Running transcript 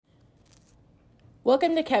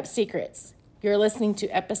Welcome to Kept Secrets. You're listening to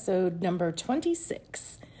episode number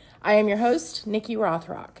 26. I am your host, Nikki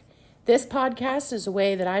Rothrock. This podcast is a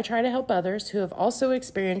way that I try to help others who have also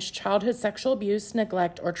experienced childhood sexual abuse,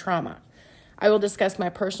 neglect, or trauma. I will discuss my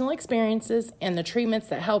personal experiences and the treatments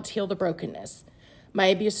that helped heal the brokenness. My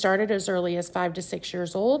abuse started as early as 5 to 6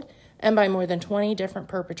 years old and by more than 20 different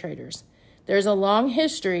perpetrators. There's a long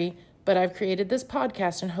history, but I've created this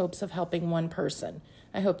podcast in hopes of helping one person.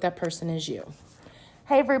 I hope that person is you.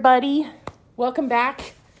 Hey everybody, welcome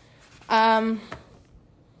back. I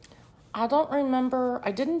don't remember,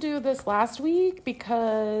 I didn't do this last week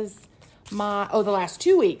because the last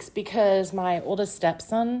 2 weeks because my oldest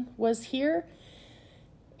stepson was here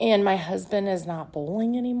and my husband is not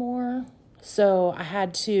bowling anymore. So I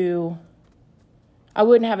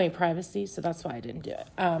wouldn't have any privacy, so that's why I didn't do it.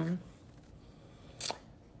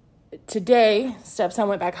 Today, stepson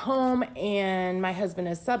went back home and my husband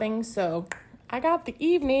is subbing, so I got the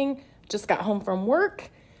evening, just got home from work.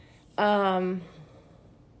 Tonight,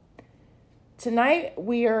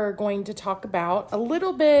 we are going to talk about a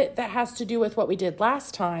little bit that has to do with what we did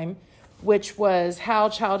last time, which was how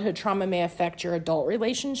childhood trauma may affect your adult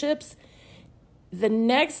relationships. The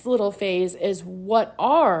next little phase is what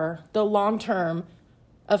are the long-term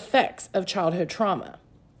effects of childhood trauma.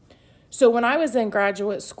 So when I was in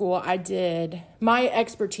graduate school, my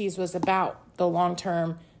expertise was about the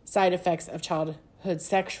long-term side effects of childhood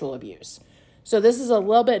sexual abuse. So this is a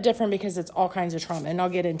little bit different because it's all kinds of trauma, and I'll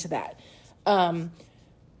get into that.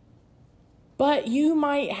 But you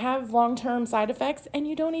might have long-term side effects and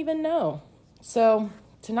you don't even know. So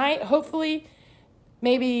tonight, hopefully,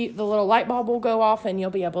 maybe the little light bulb will go off and you'll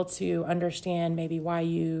be able to understand maybe why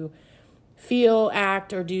you feel,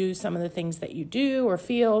 act, or do some of the things that you do or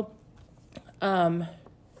feel. So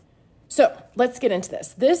let's get into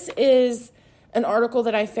this. This is an article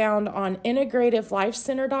that I found on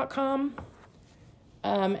integrativlifecenter.com.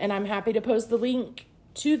 And I'm happy to post the link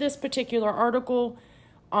to this particular article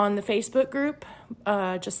on the Facebook group.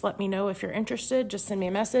 Just let me know if you're interested. Just send me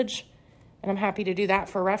a message, and I'm happy to do that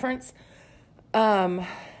for reference. So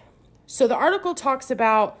the article talks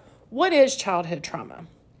about what is childhood trauma.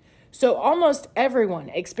 So almost everyone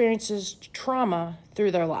experiences trauma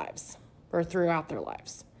through their lives or throughout their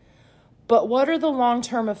lives. But what are the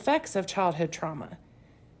long-term effects of childhood trauma?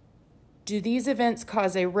 Do these events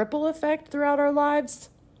cause a ripple effect throughout our lives?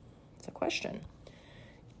 It's a question.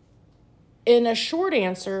 In a short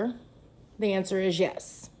answer, the answer is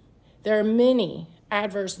yes. There are many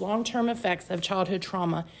adverse long-term effects of childhood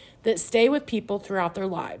trauma that stay with people throughout their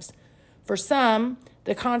lives. For some,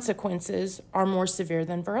 the consequences are more severe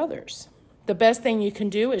than for others. The best thing you can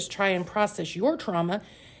do is try and process your trauma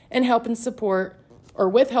and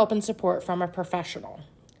with help and support from a professional.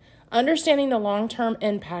 Understanding the long-term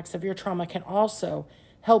impacts of your trauma can also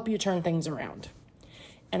help you turn things around.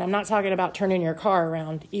 And I'm not talking about turning your car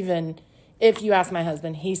around. Even if you ask my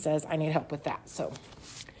husband, he says I need help with that. So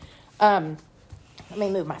let me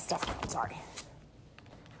move my stuff around, sorry.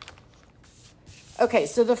 Okay,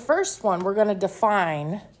 so the first one, we're going to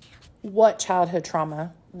define what childhood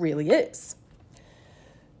trauma really is.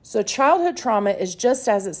 So childhood trauma is just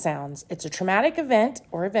as it sounds. It's a traumatic event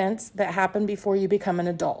or events that happen before you become an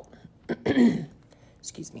adult.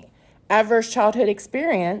 Excuse me. Adverse childhood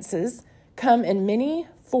experiences come in many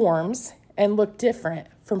forms and look different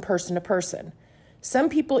from person to person. Some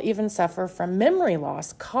people even suffer from memory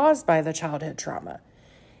loss caused by the childhood trauma.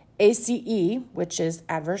 ACE, which is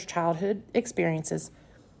adverse childhood experiences,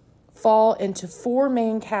 fall into 4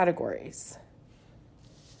 main categories.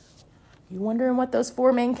 You wondering what those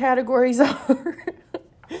 4 main categories are?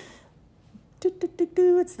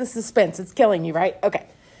 It's the suspense. It's killing you, right? Okay.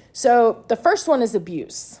 So the first one is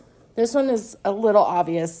abuse. This one is a little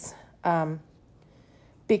obvious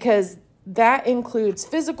because that includes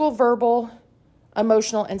physical, verbal,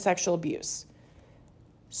 emotional, and sexual abuse.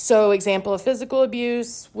 So example of physical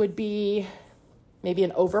abuse would be maybe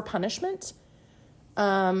an over-punishment.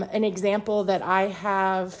 An example that I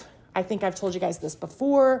have, I think I've told you guys this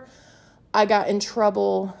before. I got in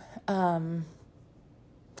trouble, I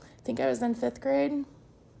think I was in 5th or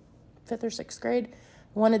 6th grade.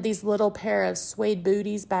 I wanted these little pair of suede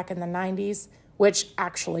booties back in the 90s, which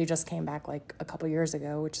actually just came back like a couple years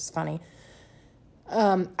ago, which is funny.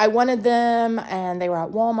 I wanted them and they were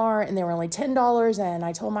at Walmart and they were only $10. And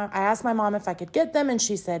I asked my mom if I could get them and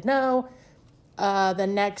she said no. The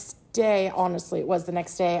next day, honestly, it was the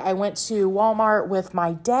next day, I went to Walmart with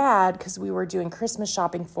my dad because we were doing Christmas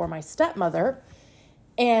shopping for my stepmother.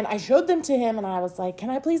 And I showed them to him and I was like, can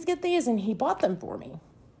I please get these? And he bought them for me.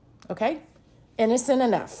 Okay? Innocent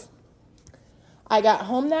enough. I got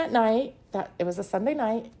home that night. It was a Sunday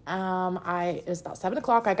night. It was about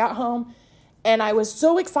 7:00. I got home, and I was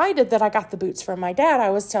so excited that I got the boots from my dad. I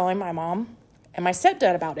was telling my mom and my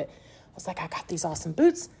stepdad about it. I was like, I got these awesome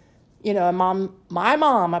boots. And my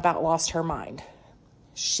mom about lost her mind.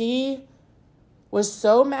 She was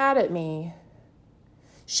so mad at me.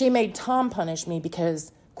 She made Tom punish me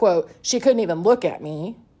because, quote, she couldn't even look at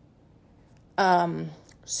me.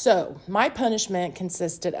 So my punishment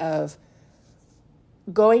consisted of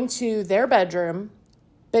going to their bedroom,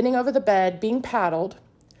 bending over the bed, being paddled,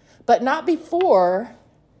 but not before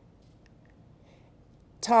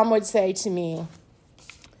Tom would say to me,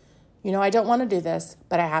 I don't want to do this,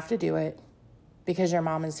 but I have to do it because your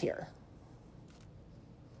mom is here.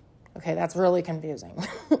 Okay, that's really confusing.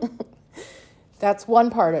 That's one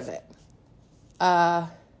part of it.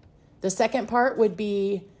 The second part would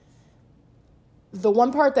be the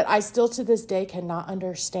one part that I still to this day cannot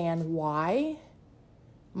understand why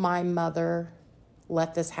my mother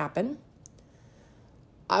let this happen.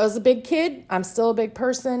 I was a big kid. I'm still a big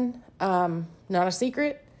person. Not a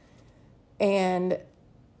secret. And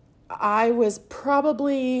I was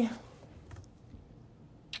probably,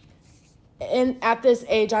 at this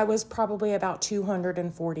age, I was probably about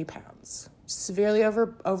 240 pounds. Severely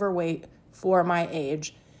overweight for my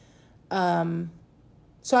age.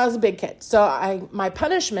 So I was a big kid. So my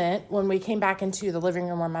punishment when we came back into the living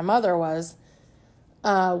room where my mother was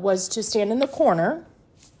to stand in the corner,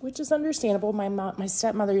 which is understandable. My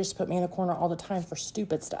stepmother used to put me in the corner all the time for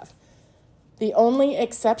stupid stuff. The only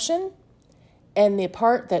exception, and the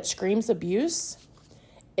part that screams abuse,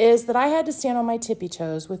 is that I had to stand on my tippy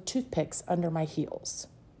toes with toothpicks under my heels.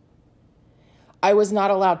 I was not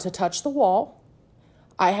allowed to touch the wall.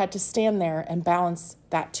 I had to stand there and balance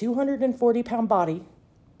that 240-pound body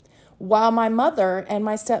while my mother and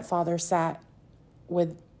my stepfather sat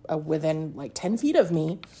within like 10 feet of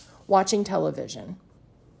me watching television.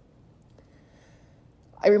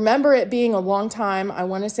 I remember it being a long time. I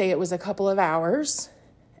want to say it was a couple of hours,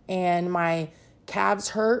 and my calves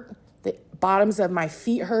hurt. The bottoms of my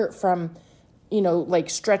feet hurt from, like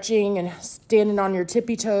stretching and standing on your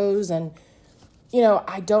tippy toes. And,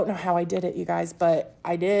 I don't know how I did it, you guys, but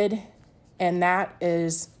I did. And that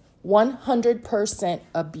is 100%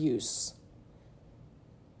 abuse.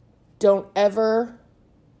 Don't ever.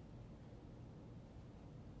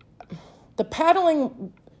 The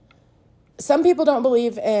paddling, some people don't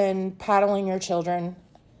believe in paddling your children,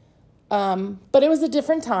 but it was a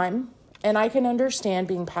different time, and I can understand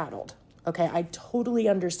being paddled. Okay, I totally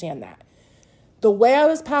understand that. The way I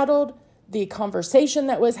was paddled, the conversation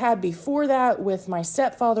that was had before that with my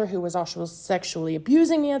stepfather, who was also sexually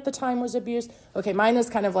abusing me at the time, was abuse. Okay, mine is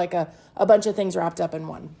kind of like a bunch of things wrapped up in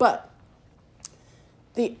one. But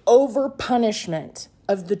the over-punishment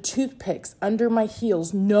of the toothpicks under my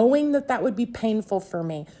heels, knowing that would be painful for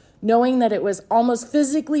me, knowing that it was almost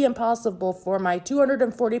physically impossible for my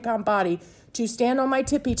 240-pound body to stand on my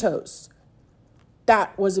tippy toes,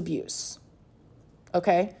 that was abuse.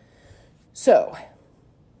 Okay? So,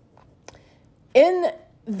 in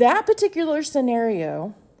that particular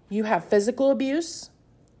scenario, you have physical abuse.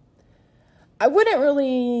 I wouldn't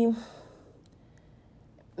really,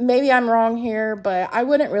 maybe I'm wrong here, but I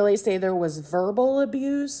wouldn't really say there was verbal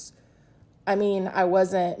abuse. I mean, I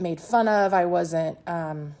wasn't made fun of. I wasn't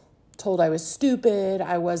told I was stupid.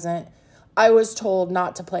 I was told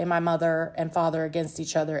not to play my mother and father against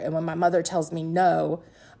each other. And when my mother tells me no,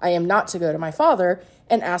 I am not to go to my father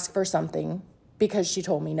and ask for something because she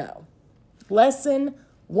told me no. Lesson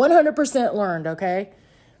 100% learned, okay?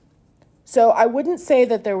 So I wouldn't say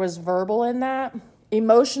that there was verbal in that.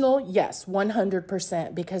 Emotional, yes,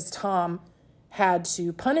 100%, because Tom had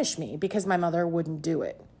to punish me because my mother wouldn't do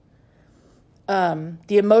it.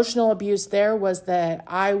 The emotional abuse there was that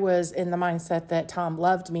I was in the mindset that Tom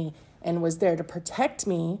loved me and was there to protect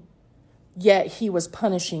me, yet he was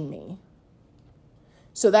punishing me.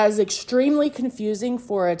 So that is extremely confusing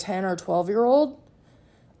for a 10 or 12-year-old.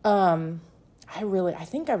 I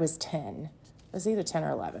think I was 10. It was either 10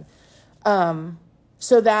 or 11.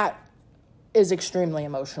 So that is extremely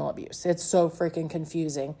emotional abuse. It's so freaking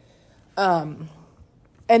confusing. And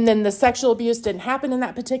then the sexual abuse didn't happen in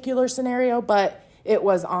that particular scenario, but it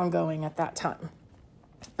was ongoing at that time.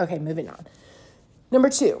 Okay, moving on. Number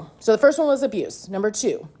 2. So the first one was abuse. Number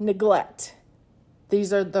 2, neglect.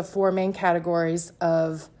 These are the 4 main categories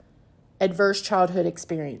of adverse childhood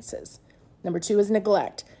experiences. Number 2 is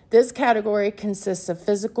neglect. This category consists of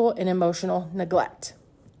physical and emotional neglect.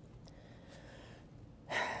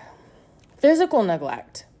 Physical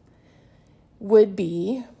neglect would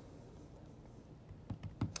be,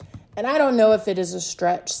 And I don't know if it is a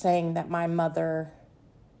stretch saying that my mother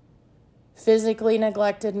physically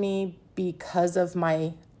neglected me because of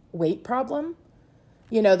my weight problem.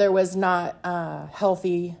 There was not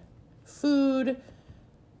healthy food.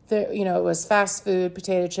 It was fast food,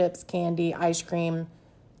 potato chips, candy, ice cream,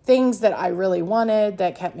 things that I really wanted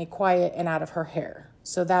that kept me quiet and out of her hair.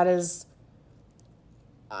 So that is,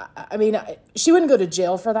 she wouldn't go to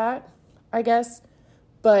jail for that, I guess,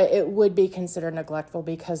 but it would be considered neglectful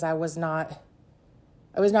because I was not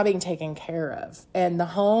being taken care of. And the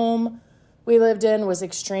home we lived in was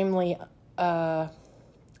extremely, it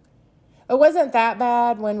wasn't that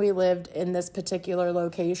bad when we lived in this particular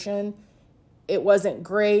location. It wasn't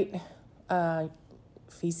great.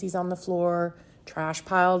 Feces on the floor, trash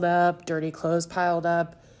piled up, dirty clothes piled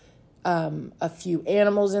up, a few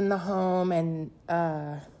animals in the home, and,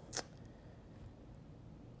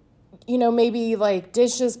 maybe like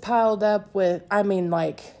dishes piled up with,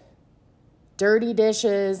 dirty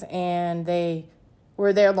dishes, and they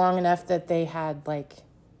were there long enough that they had like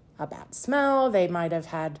a bad smell. They might have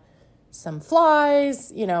had some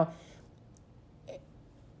flies,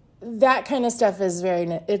 that kind of stuff is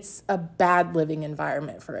it's a bad living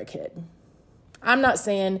environment for a kid. I'm not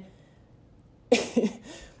saying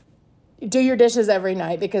do your dishes every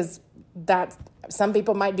night, because some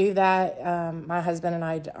people might do that. My husband and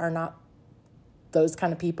I are not those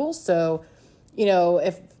kind of people. So,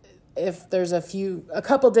 if there's a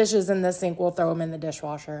couple dishes in the sink, we'll throw them in the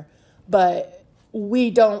dishwasher. But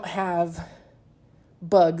we don't have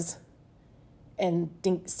bugs and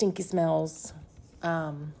stinky smells.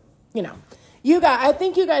 I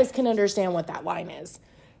think you guys can understand what that line is.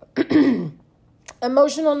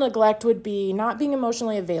 Emotional neglect would be not being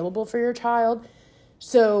emotionally available for your child.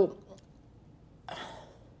 So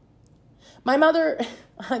my mother,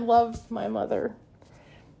 I love my mother.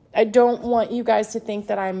 I don't want you guys to think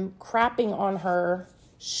that I'm crapping on her.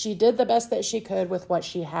 She did the best that she could with what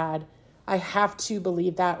she had. I have to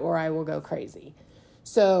believe that or I will go crazy.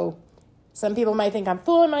 So some people might think I'm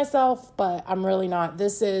fooling myself, but I'm really not.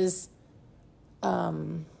 This is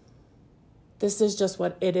just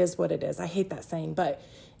what it is. I hate that saying, but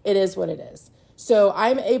it is what it is. So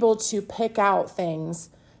I'm able to pick out things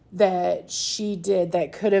that she did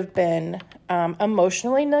that could have been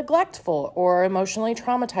emotionally neglectful or emotionally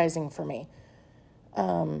traumatizing for me.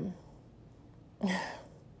 I'm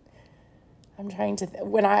trying to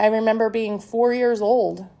when I remember being 4 years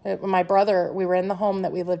old, we were in the home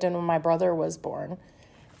that we lived in when my brother was born.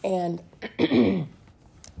 And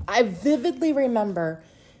I vividly remember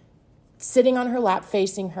sitting on her lap,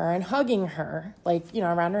 facing her and hugging her,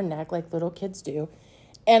 around her neck, like little kids do.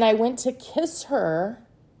 And I went to kiss her,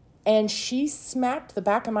 and she smacked the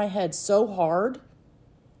back of my head so hard.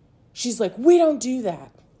 She's like, "We don't do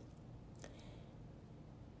that."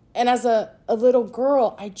 And as a little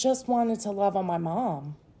girl, I just wanted to love on my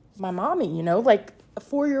mommy, like a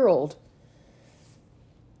 4-year-old.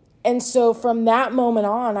 And so from that moment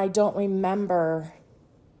on, I don't remember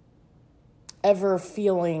ever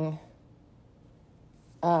feeling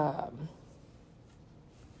that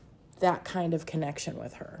kind of connection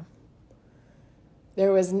with her.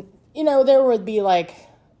 There was, there would be like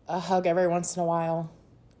a hug every once in a while.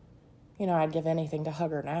 I'd give anything to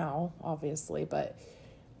hug her now, obviously, but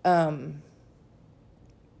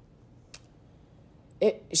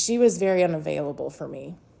she was very unavailable for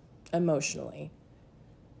me emotionally.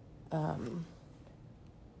 I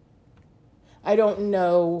don't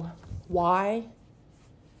know why.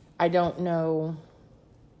 I don't know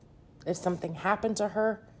if something happened to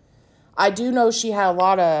her. I do know she had a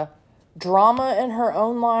lot of drama in her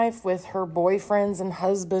own life with her boyfriends and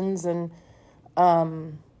husbands and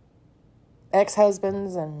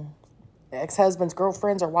ex-husbands and ex-husbands'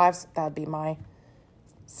 girlfriends or wives. That'd be my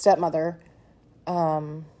stepmother.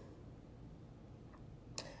 But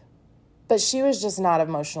she was just not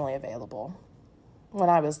emotionally available when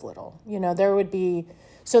I was little. There would be...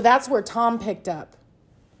 So that's where Tom picked up.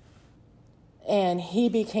 And he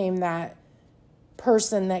became that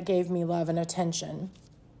person that gave me love and attention.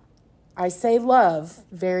 I say love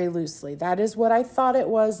very loosely. That is what I thought it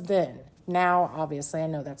was then. Now, obviously, I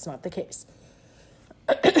know that's not the case.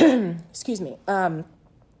 Excuse me.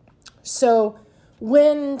 So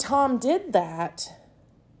when Tom did that,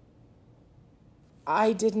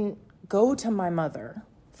 I didn't go to my mother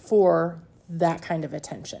for that kind of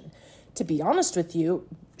attention. To be honest with you,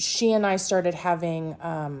 she and I started having...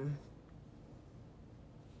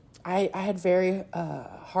 I had very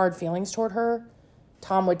hard feelings toward her.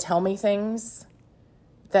 Tom would tell me things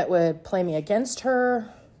that would play me against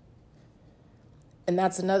her. And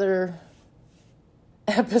that's another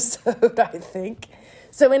episode, I think.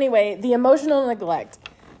 So anyway, the emotional neglect.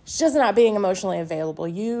 It's just not being emotionally available.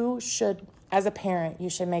 You should, as a parent, you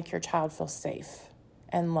should make your child feel safe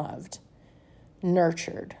and loved,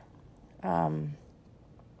 nurtured. And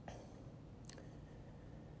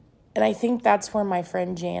I think that's where my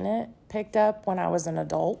friend Janet picked up when I was an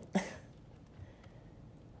adult.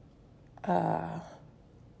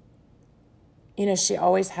 She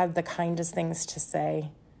always had the kindest things to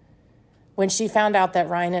say. When she found out that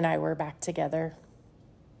Ryan and I were back together,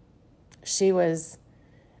 she was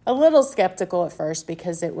a little skeptical at first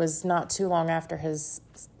because it was not too long after his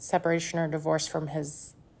separation or divorce from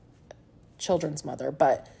his children's mother,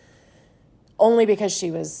 but only because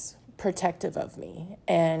she was protective of me.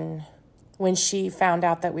 And when she found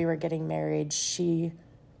out that we were getting married, she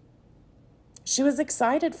was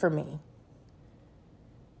excited for me.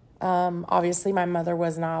 Obviously my mother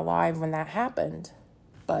was not alive when that happened,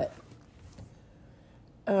 but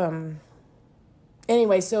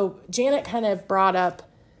anyway, so Janet kind of brought up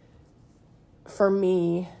for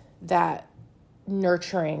me that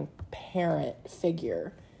nurturing parent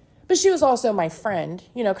figure. But she was also my friend,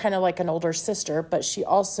 kind of like an older sister, but she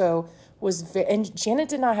also was, and Janet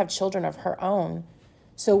did not have children of her own.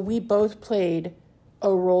 So we both played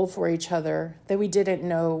a role for each other that we didn't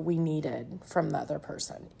know we needed from the other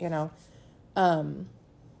person,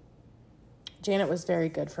 Janet was very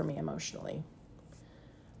good for me emotionally.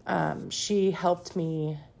 She helped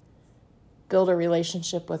me build a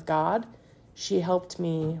relationship with God. She helped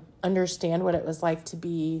me understand what it was like to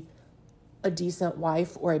be a decent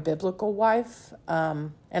wife or a biblical wife.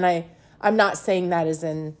 And I'm not saying that as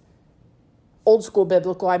in old school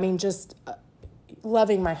biblical. I mean, just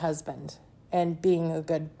loving my husband and being a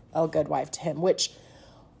good wife to him, which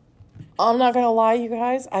I'm not going to lie, you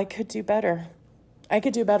guys, I could do better. I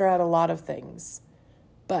could do better at a lot of things,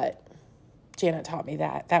 but Janet taught me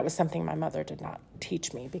that. That was something my mother did not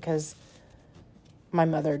teach me because my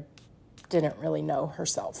mother didn't really know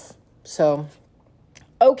herself. So,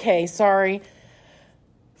 okay, sorry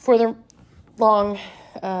for the long,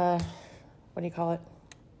 what do you call it?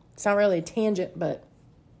 It's not really a tangent, but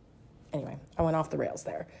anyway, I went off the rails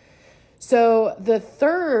there. So the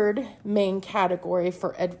third main category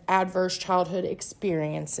for adverse childhood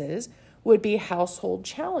experiences would be household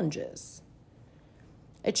challenges.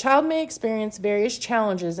 A child may experience various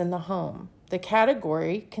challenges in the home. The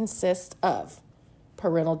category consists of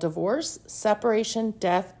parental divorce, separation,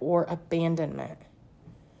 death, or abandonment,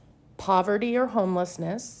 poverty or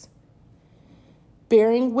homelessness,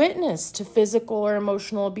 bearing witness to physical or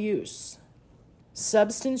emotional abuse,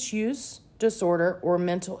 substance use disorder or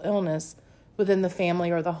mental illness within the family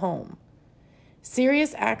or the home,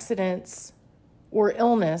 serious accidents or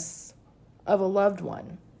illness of a loved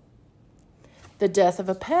one, the death of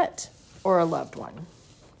a pet or a loved one.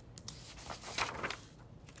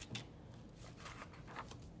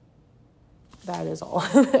 That is all.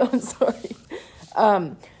 I'm sorry.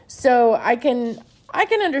 So I can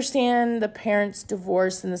understand the parents'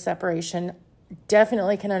 divorce and the separation.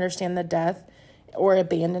 Definitely can understand the death or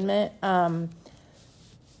abandonment.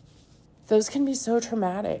 Those can be so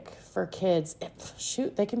traumatic for kids.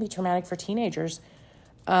 They can be traumatic for teenagers.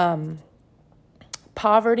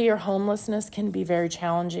 Poverty or homelessness can be very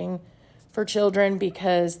challenging for children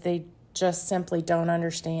because they just simply don't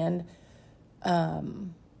understand.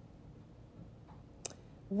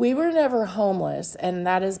 We were never homeless, and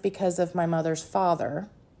that is because of my mother's father.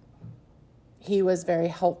 He was very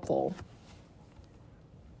helpful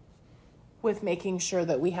with making sure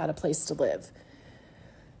that we had a place to live.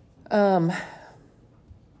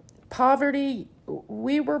 Poverty,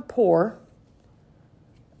 we were poor,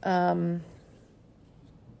 but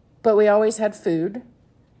we always had food.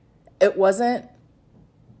 It wasn't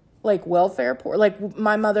like welfare poor. Like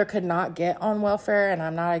my mother could not get on welfare, and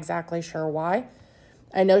I'm not exactly sure why.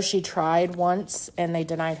 I know she tried once and they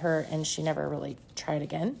denied her and she never really tried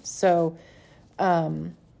again. So,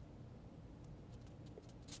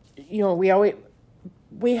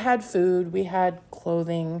 we had food, we had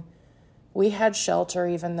clothing, we had shelter,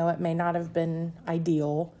 even though it may not have been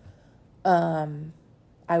ideal. I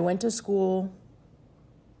went to school.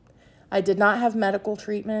 I did not have medical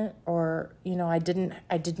treatment or, I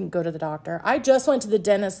didn't go to the doctor. I just went to the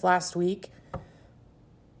dentist last week.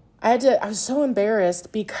 I was so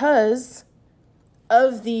embarrassed because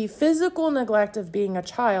of the physical neglect of being a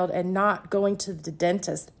child and not going to the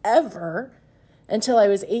dentist ever until I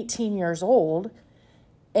was 18 years old.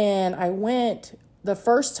 And I went the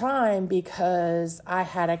first time because I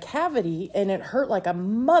had a cavity and it hurt like a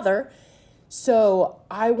mother. So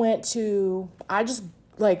I just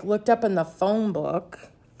looked up in the phone book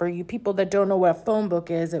For you people that don't know what a phone book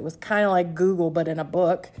is, it was kind of like Google, but in a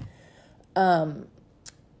book.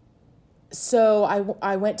 So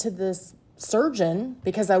I went to this surgeon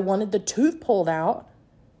because I wanted the tooth pulled out.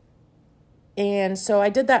 And so I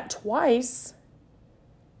did that twice,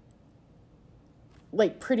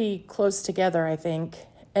 like pretty close together, I think.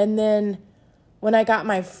 And then when I got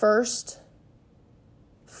my first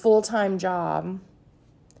full-time job,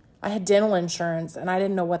 I had dental insurance and I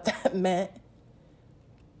didn't know what that meant.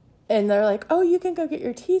 And they're like, oh, you can go get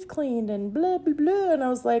your teeth cleaned and blah, blah, blah. And I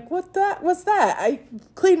was like, what's that? I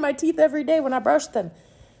clean my teeth every day when I brush them.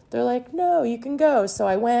 They're like, no, you can go. So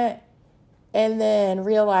I went and then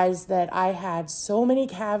realized that I had so many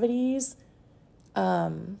cavities.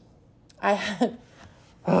 I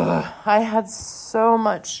had so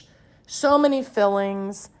many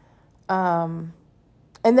fillings. And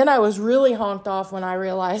then I was really honked off when I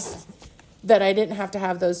realized that I didn't have to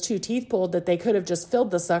have those 2 teeth pulled, that they could have just filled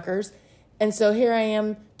the suckers. And so here I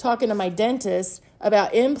am talking to my dentist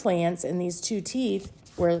about implants in these 2 teeth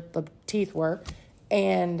where the teeth were.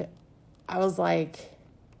 And I was like,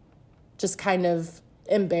 just kind of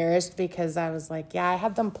embarrassed because I was like, yeah, I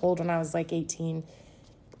had them pulled when I was like 18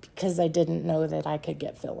 because I didn't know that I could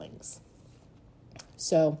get fillings.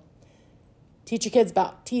 So teach your kids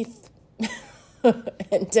about teeth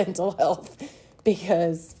and dental health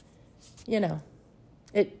because, you know,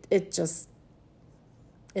 it is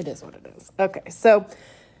what it is. Okay, so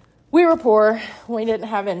we were poor. We didn't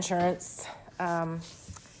have insurance.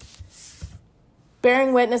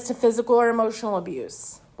 Bearing witness to physical or emotional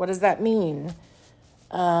abuse. What does that mean?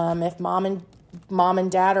 If mom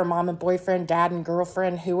and dad or mom and boyfriend, dad and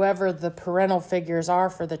girlfriend, whoever the parental figures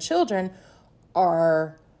are for the children,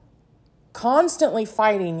 are constantly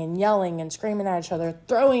fighting and yelling and screaming at each other,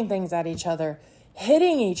 throwing things at each other,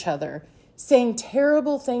 hitting each other, saying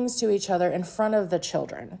terrible things to each other in front of the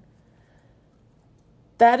children.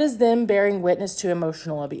 That is them bearing witness to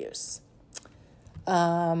emotional abuse.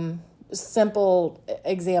 Simple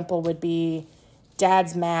example would be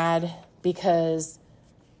dad's mad because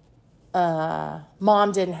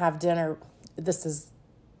mom didn't have dinner. This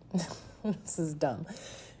is dumb.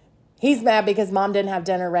 He's mad because mom didn't have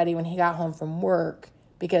dinner ready when he got home from work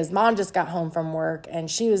because mom just got home from work and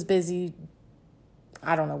she was busy,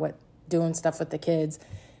 I don't know what, doing stuff with the kids.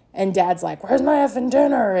 And dad's like, where's my effing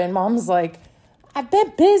dinner? And mom's like, I've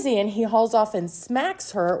been busy. And he hauls off and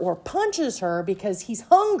smacks her or punches her because he's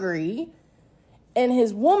hungry. And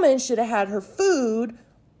his woman should have had her food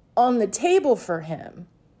on the table for him.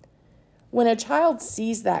 When a child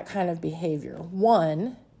sees that kind of behavior,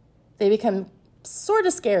 one, they become sort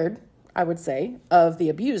of scared, I would say, of the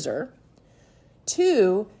abuser.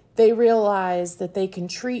 Two, they realize that they can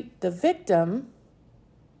treat the victim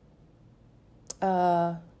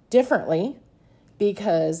differently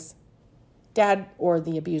because dad or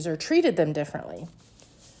the abuser treated them differently.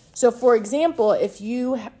 So, for example, if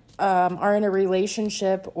you are in a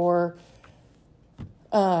relationship or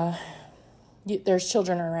there's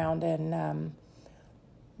children around and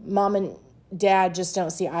mom and dad just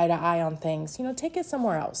don't see eye to eye on things, take it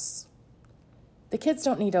somewhere else. The kids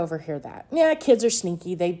don't need to overhear that. Yeah, kids are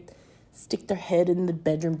sneaky. They stick their head in the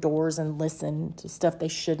bedroom doors and listen to stuff they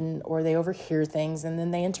shouldn't, or they overhear things and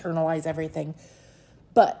then they internalize everything.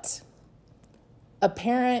 But a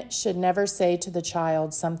parent should never say to the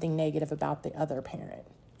child something negative about the other parent.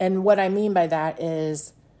 And what I mean by that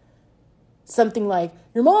is something like,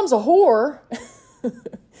 your mom's a whore.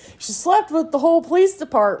 She slept with the whole police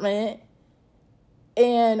department.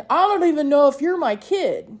 And I don't even know if you're my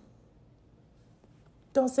kid.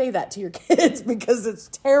 Don't say that to your kids because it's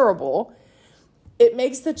terrible. It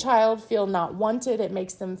makes the child feel not wanted. It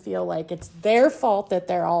makes them feel like it's their fault that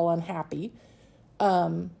they're all unhappy.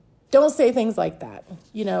 Don't say things like that.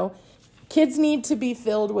 Kids need to be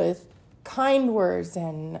filled with kind words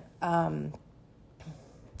and don't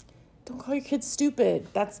call your kids stupid.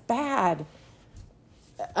 That's bad.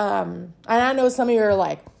 And I know some of you are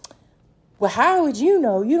like, well, how would you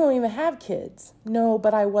know? You don't even have kids. No,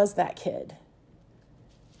 but I was that kid.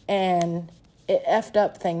 And it effed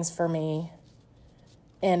up things for me.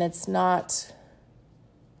 And it's not,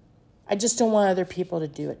 I just don't want other people to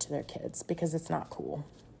do it to their kids because it's not cool.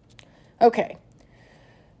 Okay.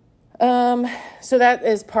 So that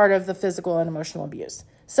is part of the physical and emotional abuse.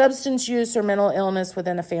 Substance use or mental illness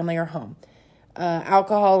within a family or home.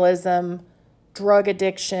 Alcoholism, drug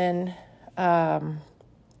addiction,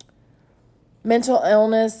 mental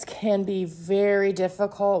illness can be very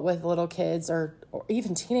difficult with little kids or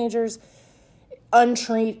even teenagers.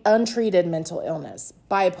 Untreated mental illness,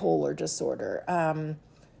 bipolar disorder,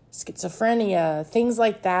 schizophrenia, things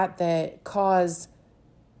like that cause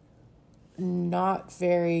it's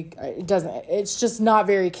just not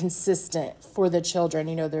very consistent for the children.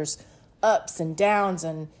 You know, there's ups and downs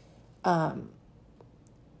and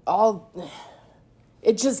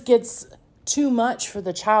it just gets too much for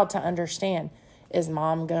the child to understand. Is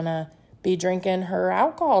mom gonna be drinking her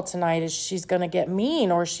alcohol tonight? Is she's gonna get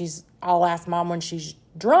mean? Or I'll ask mom when she's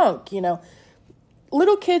drunk, you know.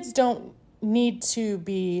 Little kids don't need to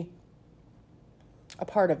be a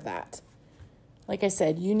part of that. Like I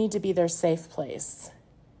said, you need to be their safe place.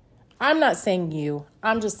 I'm not saying you,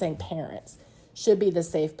 I'm just saying parents should be the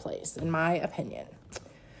safe place, in my opinion.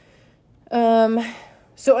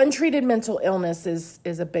 So untreated mental illness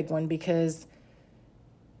is a big one, because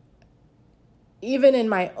even in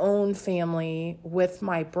my own family with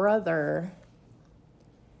my brother,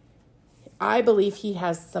 I believe he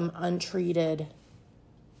has some untreated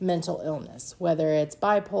mental illness, whether it's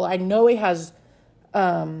bipolar. I know he has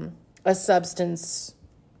a substance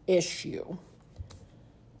issue.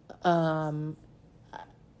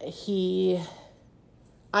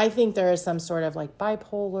 I think there is some sort of like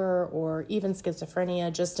bipolar or even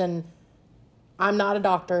schizophrenia. I'm not a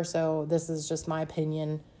doctor, so this is just my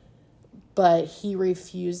opinion, but he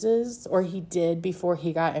refuses, or he did before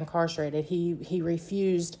he got incarcerated. He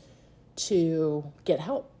refused to get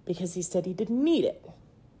help because he said he didn't need it.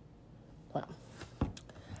 Well,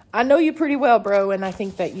 I know you pretty well, bro, and I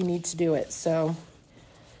think that you need to do it. So,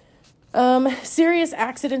 serious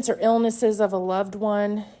accidents or illnesses of a loved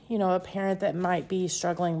one, you know, a parent that might be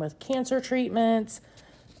struggling with cancer treatments,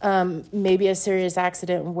 maybe a serious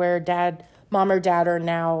accident where mom or dad are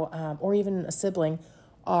now, or even a sibling,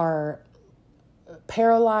 are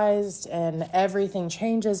paralyzed and everything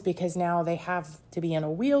changes because now they have to be in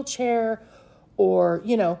a wheelchair, or,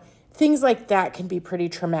 you know, things like that can be pretty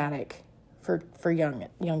traumatic for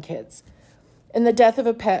young kids. And the death of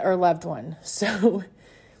a pet or loved one. So,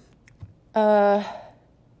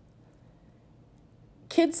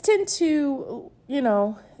 kids tend to, you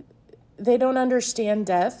know, they don't understand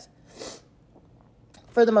death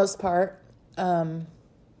for the most part.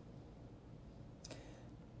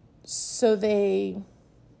 So they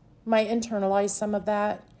might internalize some of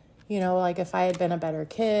that. You know, like if I had been a better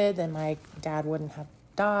kid, then my dad wouldn't have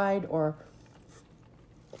died. Or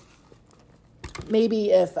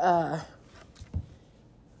maybe if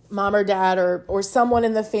mom or dad or someone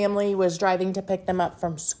in the family was driving to pick them up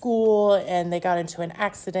from school and they got into an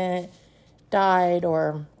accident, died,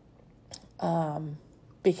 or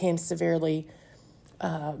became severely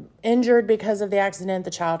injured because of the accident,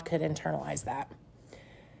 the child could internalize that.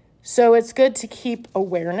 So it's good to keep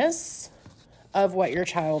awareness of what your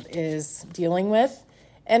child is dealing with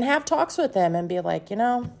and have talks with them and be like, you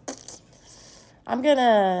know, I'm going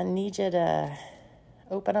to need you to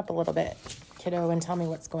open up a little bit, kiddo, and tell me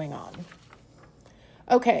what's going on.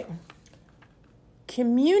 Okay.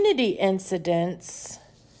 Community incidents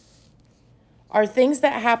are things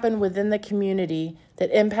that happen within the community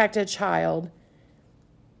that impact a child,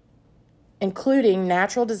 including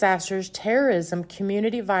natural disasters, terrorism,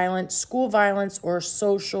 community violence, school violence, or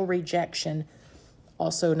social rejection,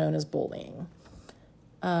 also known as bullying.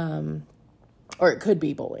 Or it could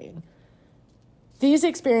be bullying. These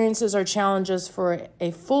experiences are challenges for a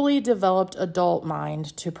fully developed adult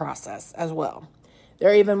mind to process as well.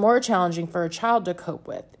 They're even more challenging for a child to cope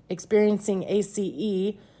with. Experiencing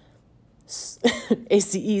ACEs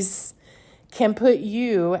can put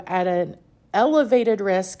you at an elevated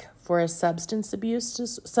risk for a substance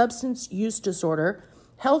use disorder,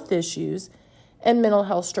 health issues, and mental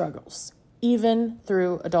health struggles, even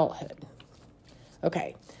through adulthood.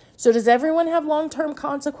 Okay, so does everyone have long-term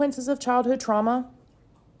consequences of childhood trauma?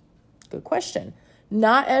 Good question.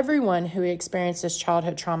 Not everyone who experiences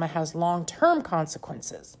childhood trauma has long-term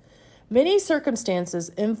consequences. Many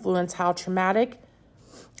circumstances influence how traumatic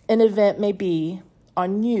an event may be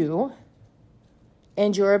on you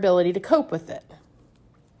and your ability to cope with it.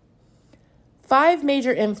 5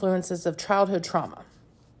 major influences of childhood trauma.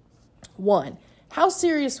 1, how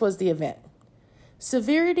serious was the event?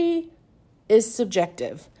 Severity is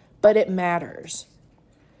subjective, but it matters.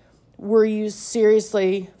 Were you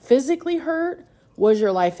seriously physically hurt? Was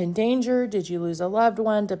your life in danger? Did you lose a loved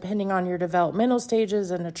one? Depending on your developmental stages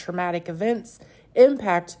and the traumatic events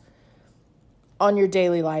impact on your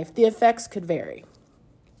daily life, the effects could vary.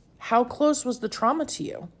 How close was the trauma to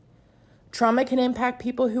you? Trauma can impact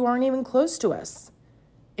people who aren't even close to us.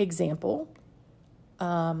 Example,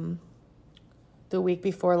 the week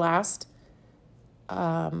before last,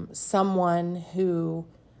 someone who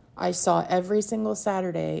I saw every single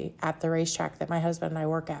Saturday at the racetrack that my husband and I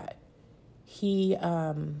work at. He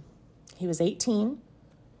was 18.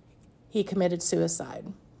 He committed suicide.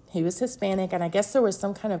 He was Hispanic, and I guess there was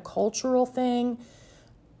some kind of cultural thing.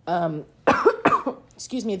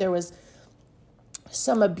 Excuse me, there was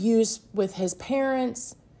some abuse with his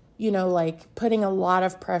parents, like putting a lot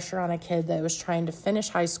of pressure on a kid that was trying to finish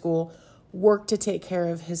high school, work to take care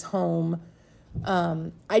of his home.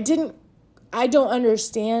 I don't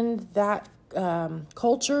understand that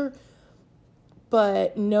culture,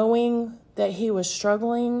 but knowing that he was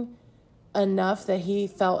struggling enough that he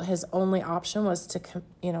felt his only option was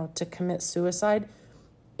to commit suicide,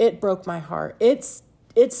 it broke my heart. It's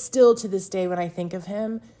still to this day when I think of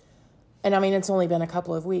him, and I mean, it's only been a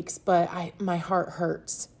couple of weeks, but my heart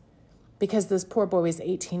hurts because this poor boy was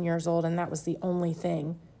 18 years old, and that was the only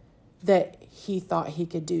thing that he thought he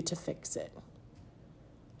could do to fix it.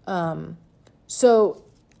 So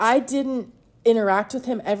I didn't interact with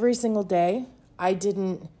him every single day. I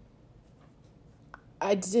didn't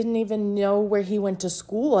even know where he went to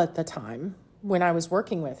school at the time when I was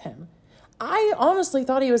working with him. I honestly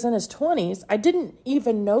thought he was in his 20s. I didn't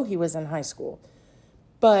even know he was in high school.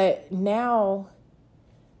 But now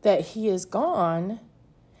that he is gone,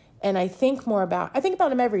 and I think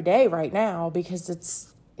about him every day right now because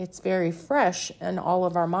it's very fresh in all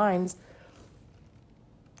of our minds.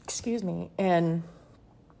 Excuse me. And,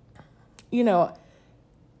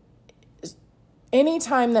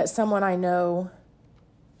 anytime that someone I know,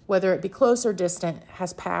 whether it be close or distant,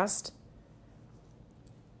 has passed,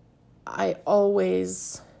 I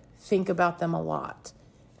always think about them a lot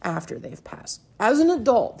after they've passed. As an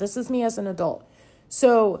adult, this is me as an adult.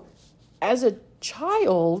 So as a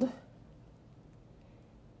child,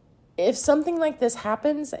 if something like this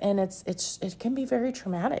happens, and it can be very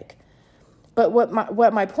traumatic. But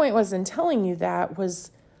what my point was in telling you that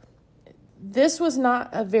was, this was not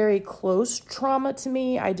a very close trauma to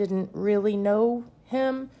me. I didn't really know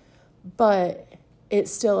him, but it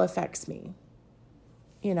still affects me.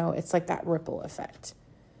 It's like that ripple effect.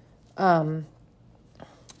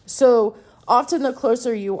 So often the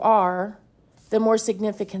closer you are, the more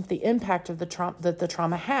significant the impact of that the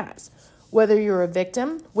trauma has. Whether you're a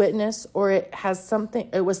victim, witness, or it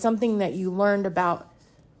was something that you learned about,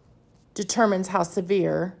 determines how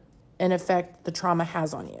severe an effect the trauma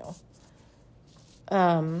has on you.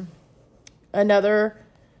 Another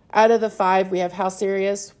out of the 5, we have how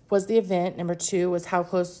serious was the event. Number 2 was how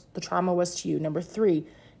close the trauma was to you. Number 3,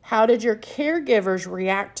 how did your caregivers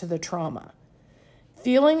react to the trauma?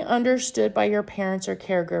 Feeling understood by your parents or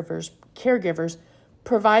caregivers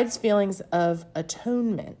provides feelings of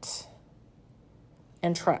atonement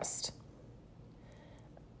and trust.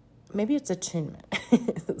 Maybe it's attunement.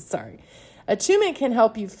 Sorry. Attunement can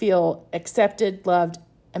help you feel accepted, loved,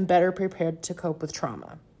 and better prepared to cope with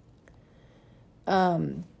trauma.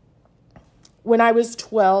 When I was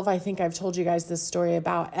 12, I think I've told you guys this story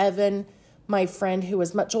about Evan, my friend who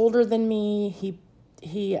was much older than me.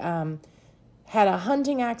 He had a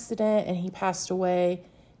hunting accident and he passed away.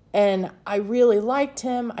 And I really liked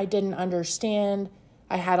him. I didn't understand.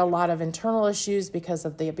 I had a lot of internal issues because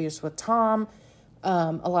of the abuse with Tom,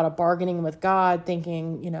 a lot of bargaining with God,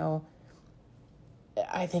 thinking,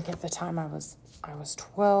 I think at the time I was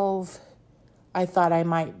 12. I thought I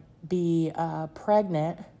might be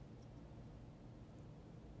pregnant,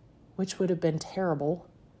 which would have been terrible.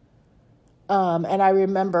 And I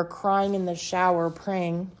remember crying in the shower,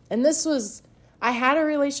 praying. And I had a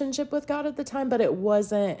relationship with God at the time, but I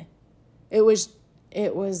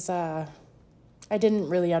didn't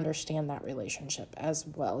really understand that relationship as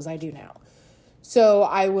well as I do now. So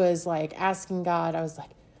I was like asking God,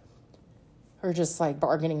 or just like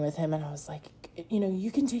bargaining with him. And I was like,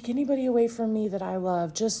 you can take anybody away from me that I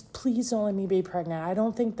love. Just please don't let me be pregnant. I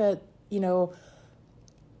don't think that,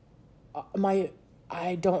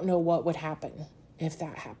 I don't know what would happen if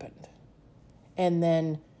that happened. And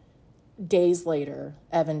then days later,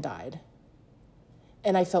 Evan died.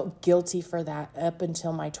 And I felt guilty for that up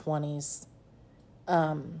until my 20s.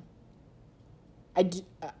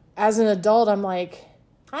 As an adult, I'm like,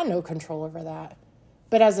 I have no control over that.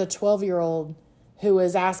 But as a 12-year-old who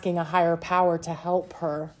was asking a higher power to help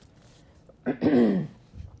her to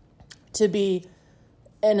be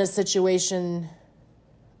in a situation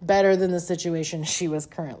better than the situation she was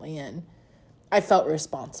currently in, I felt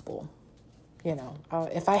responsible.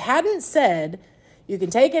 If I hadn't said, you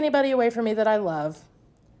can take anybody away from me that I love,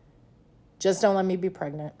 just don't let me be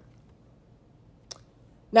pregnant.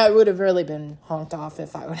 Now, it would have really been honked off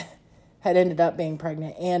if I had ended up being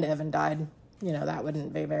pregnant and Evan died. That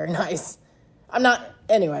wouldn't be very nice.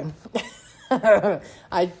 Anyway,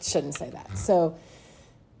 I shouldn't say that. So,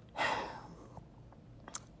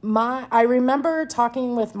 I remember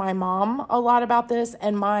talking with my mom a lot about this,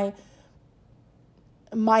 and my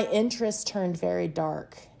my interest turned very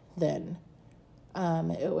dark then.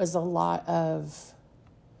 It was a lot of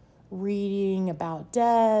reading about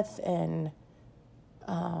death and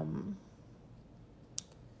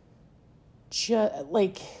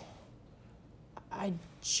I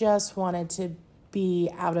just wanted to be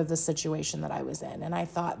out of the situation that I was in. And I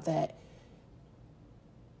thought that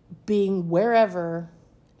being wherever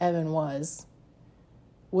Evan was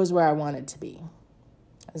where I wanted to be.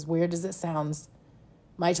 As weird as it sounds,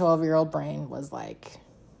 my 12-year-old brain was like,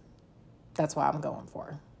 that's what I'm going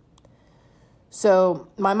for. So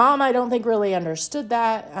my mom, I don't think really understood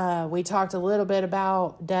that. We talked a little bit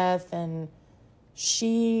about death, and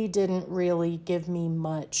she didn't really give me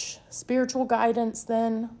much spiritual guidance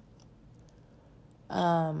then.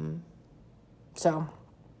 So,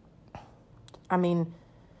 I mean,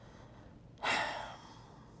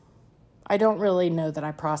 I don't really know that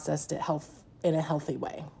I processed it in a healthy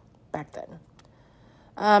way back then.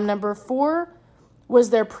 Number 4 was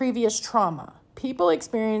their previous trauma. People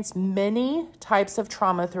experience many types of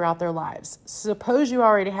trauma throughout their lives. Suppose you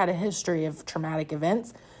already had a history of traumatic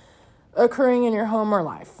events occurring in your home or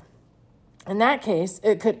life. In that case,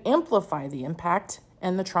 it could amplify the impact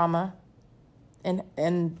and the trauma it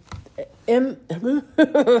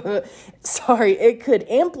could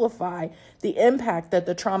amplify the impact that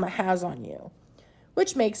the trauma has on you,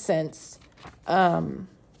 which makes sense. Some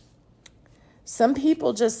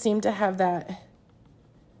people just seem to have the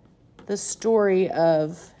story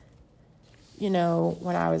of,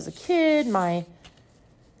 when I was a kid, my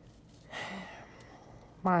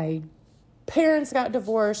parents got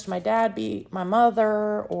divorced, my dad beat my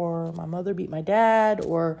mother, or my mother beat my dad,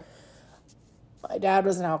 or my dad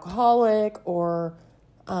was an alcoholic, or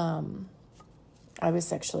I was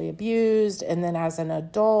sexually abused. And then as an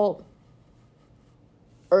adult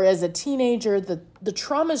or as a teenager, the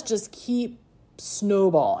traumas just keep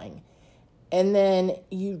snowballing. And then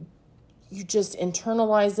you just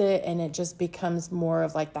internalize it, and it just becomes more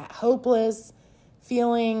of like that hopeless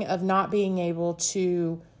feeling of not being able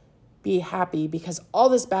to be happy because all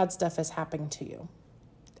this bad stuff is happening to you.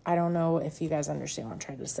 I don't know if you guys understand what I'm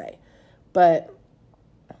trying to say, but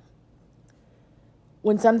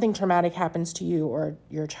when something traumatic happens to you or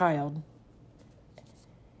your child,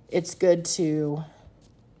 it's good to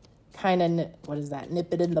kind of,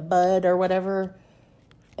 nip it in the bud or whatever,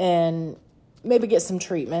 and maybe get some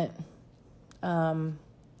treatment.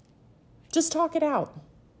 Just talk it out.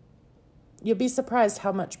 You'll be surprised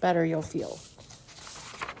how much better you'll feel.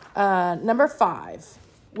 Number 5,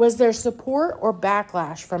 was there support or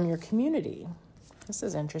backlash from your community? This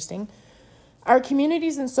is interesting. Our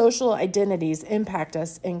communities and social identities impact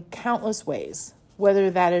us in countless ways,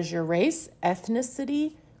 whether that is your race,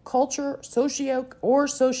 ethnicity, culture,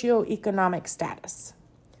 socioeconomic status.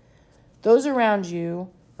 Those around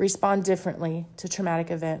you respond differently to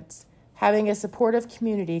traumatic events. Having a supportive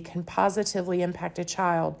community can positively impact a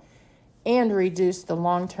child and reduce the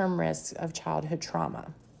long-term risks of childhood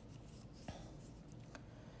trauma.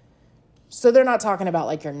 So they're not talking about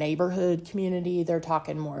like your neighborhood community. They're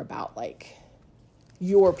talking more about like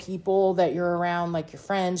your people that you're around, like your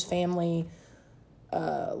friends, family,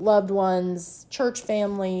 loved ones, church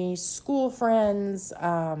family, school friends,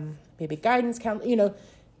 maybe guidance counselor,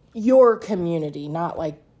 your community, not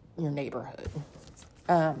like your neighborhood.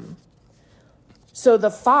 So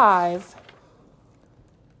the 5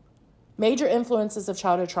 major influences of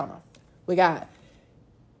childhood trauma. We got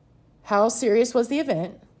how serious was the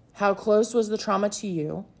event? How close was the trauma to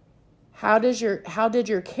you? How did your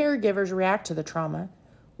caregivers react to the trauma?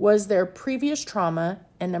 Was there previous trauma?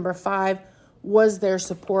 And number 5, was there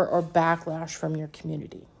support or backlash from your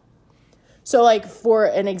community? So like for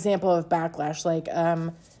an example of backlash, like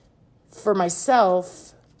for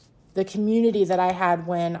myself, the community that I had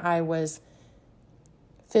when I was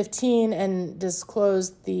 15 and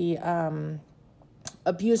disclosed the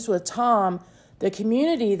abuse with Tom, the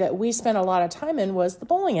community that we spent a lot of time in was the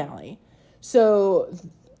bowling alley. So,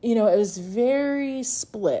 it was very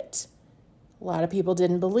split. A lot of people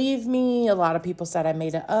didn't believe me. A lot of people said I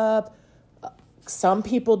made it up. Some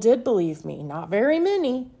people did believe me, not very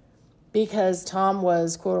many, because Tom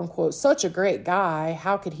was, quote unquote, such a great guy.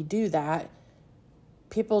 How could he do that?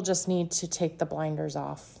 People just need to take the blinders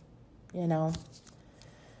off,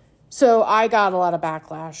 So I got a lot of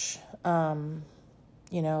backlash,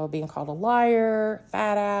 being called a liar,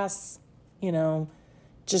 fat ass,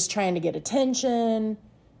 just trying to get attention,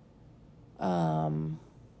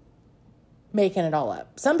 making it all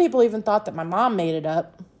up. Some people even thought that my mom made it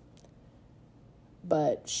up,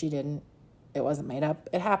 but she didn't. It wasn't made up.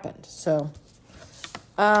 It happened. So,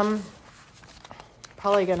 probably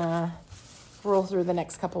gonna roll through the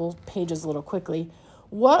next couple pages a little quickly.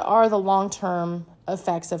 What are the long-term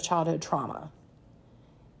effects of childhood trauma?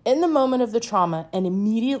 In the moment of the trauma and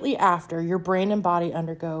immediately after, your brain and body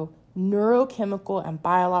undergo neurochemical and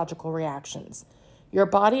biological reactions. Your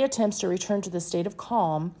body attempts to return to the state of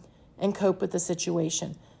calm and cope with the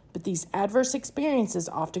situation, but these adverse experiences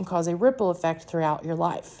often cause a ripple effect throughout your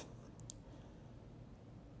life.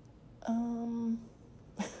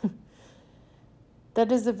 That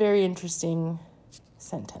is a very interesting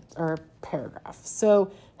sentence or paragraph.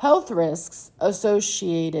 So, health risks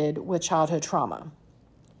associated with childhood trauma.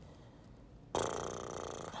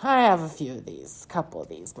 I have a few of these, a couple of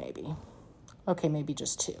these maybe. Okay, maybe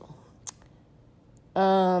just two.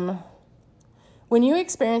 When you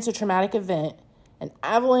experience a traumatic event, an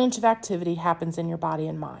avalanche of activity happens in your body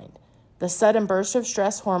and mind. The sudden burst of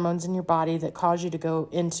stress hormones in your body that cause you to go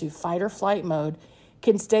into fight or flight mode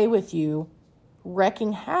can stay with you,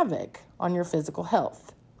 wreaking havoc on your physical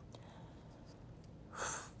health.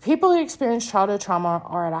 People who experience childhood trauma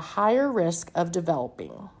are at a higher risk of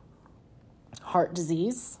developing heart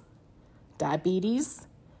disease, diabetes,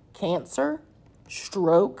 cancer,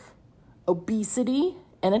 stroke, obesity,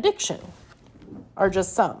 and addiction are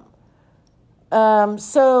just some.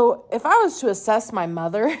 So if I was to assess my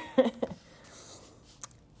mother,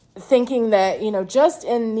 thinking that, just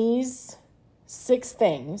in these 6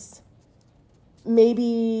 things,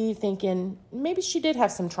 maybe she did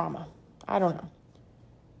have some trauma. I don't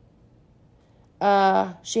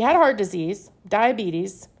know. She had heart disease,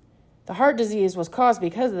 diabetes. The heart disease was caused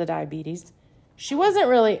because of the diabetes. She wasn't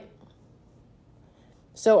really...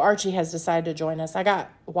 So Archie has decided to join us. I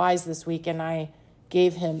got wise this week and I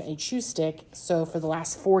gave him a chew stick. So for the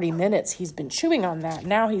last 40 minutes, he's been chewing on that.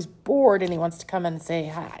 Now he's bored and he wants to come in and say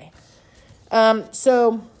hi.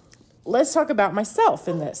 So let's talk about myself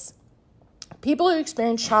in this. People who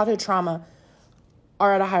experience childhood trauma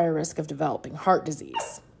are at a higher risk of developing heart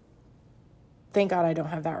disease. Thank God I don't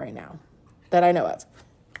have that right now that I know of.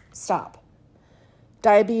 Stop.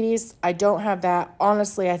 Diabetes, I don't have that.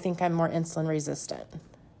 Honestly, I think I'm more insulin resistant.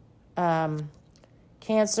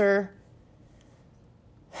 Cancer.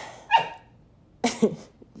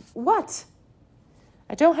 What?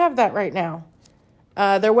 I don't have that right now.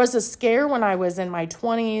 There was a scare when I was in my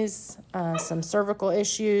 20s, some cervical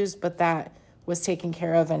issues, but that was taken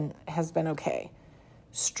care of and has been okay.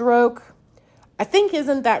 Stroke, I think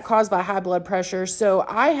isn't that caused by high blood pressure. So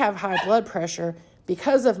I have high blood pressure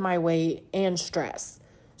because of my weight and stress.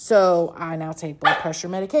 So I now take blood pressure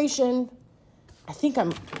medication. I think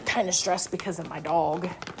I'm kind of stressed because of my dog.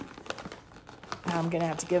 I'm going to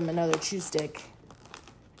have to give him another chew stick.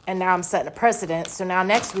 And now I'm setting a precedent. So now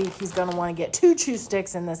next week he's going to want to get 2 chew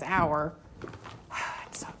sticks in this hour.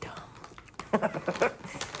 I'm so dumb.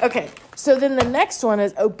 Okay, so then the next one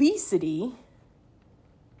is obesity.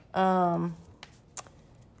 If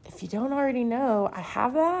you don't already know, I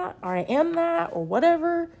have that, or I am that, or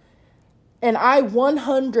whatever. And I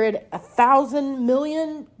 100, 1,000,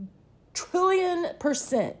 million,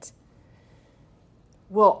 trillion%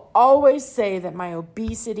 will always say that my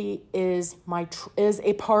obesity is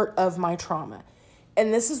a part of my trauma.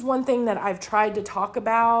 And this is one thing that I've tried to talk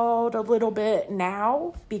about a little bit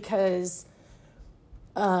now because,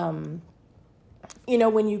 when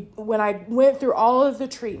I went through all of the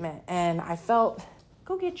treatment and I felt,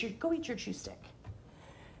 go eat your chew stick.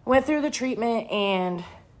 I went through the treatment and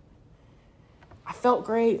I felt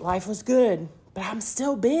great. Life was good, but I'm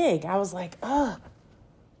still big. I was like,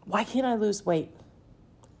 why can't I lose weight?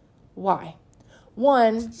 Why?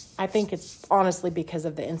 One, I think it's honestly because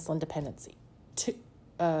of the insulin dependency.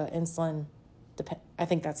 I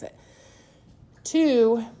think that's it.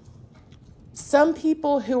 2, some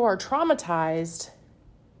people who are traumatized,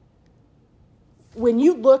 when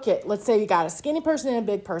you look at, let's say you got a skinny person and a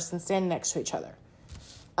big person standing next to each other.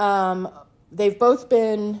 They've both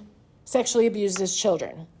been sexually abused as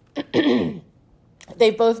children.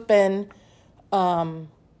 They've both been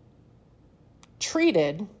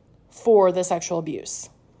treated for the sexual abuse.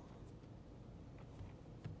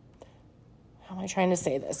 How am I trying to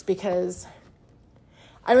say this? Because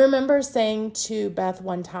I remember saying to Beth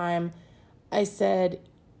one time, I said,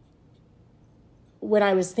 when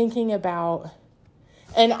I was thinking about,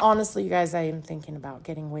 and honestly, you guys, I am thinking about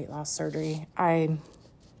getting weight loss surgery.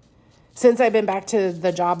 Since I've been back to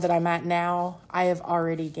the job that I'm at now, I have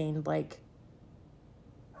already gained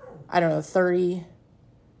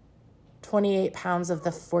 28 pounds of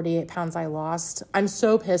the 48 pounds I lost. I'm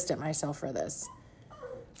so pissed at myself for this.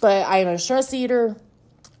 But I am a stress eater.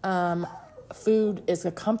 Food is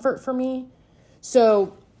a comfort for me.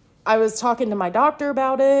 So I was talking to my doctor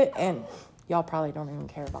about it, and y'all probably don't even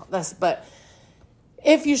care about this, but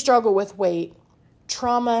if you struggle with weight,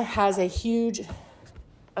 trauma has a huge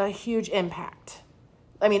impact.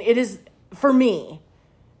 I mean, it is, for me,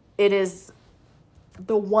 it is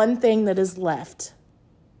the one thing that is left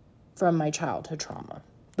from my childhood trauma.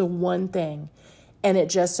 The one thing. And it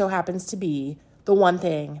just so happens to be the one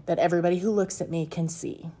thing that everybody who looks at me can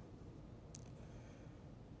see.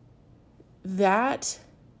 That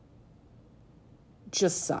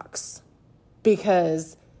just sucks.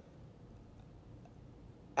 Because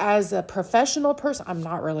as a professional person, I'm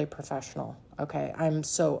not really professional, okay? I'm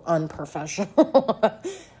so unprofessional.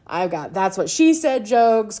 That's what she said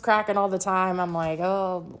jokes cracking all the time. I'm like,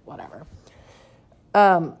 oh, whatever.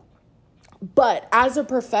 But as a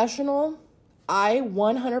professional, I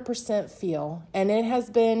 100% feel, and it has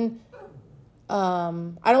been, I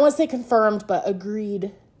don't want to say confirmed, but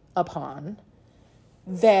agreed upon,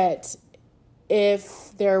 that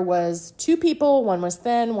if there was two people, one was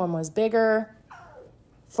thin, one was bigger,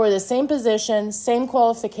 for the same position, same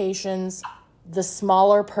qualifications, the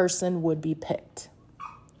smaller person would be picked.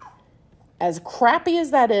 As crappy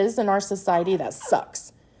as that is in our society, that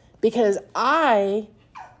sucks. Because I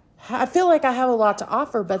feel like I have a lot to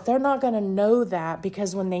offer, but they're not going to know that,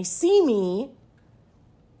 because when they see me,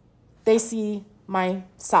 they see my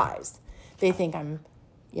size. They think I'm,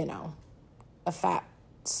 a fat,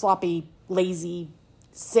 sloppy, lazy,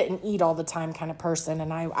 sit and eat all the time kind of person,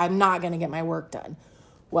 and I'm not going to get my work done.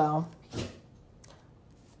 Well,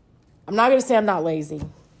 I'm not going to say I'm not lazy,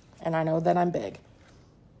 and I know that I'm big,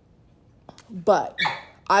 but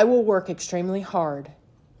I will work extremely hard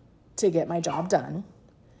to get my job done.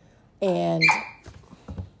 And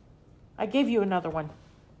I gave you another one.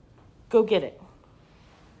 Go get it.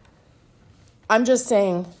 I'm just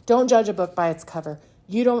saying, don't judge a book by its cover.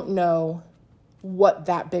 You don't know what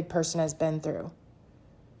that big person has been through.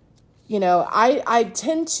 I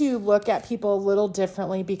tend to look at people a little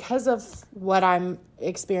differently because of what I'm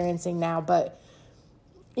experiencing now. But,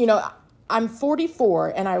 I'm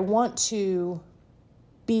 44 and I want to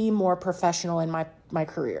be more professional in my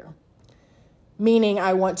career. Meaning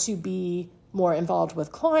I want to be more involved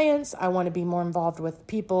with clients. I want to be more involved with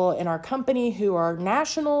people in our company who are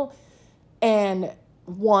national. And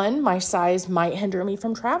my size might hinder me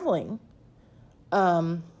from traveling.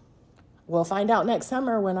 We'll find out next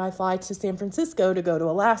summer when I fly to San Francisco to go to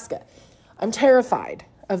Alaska. I'm terrified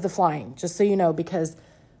of the flying, just so you know, because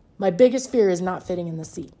my biggest fear is not fitting in the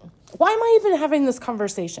seat. Why am I even having this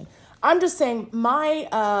conversation? I'm just saying my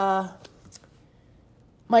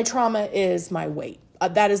trauma is my weight.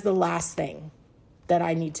 That is the last thing that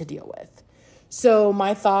I need to deal with. So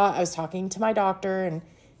I was talking to my doctor, and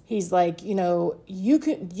he's like, you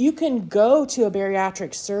can go to a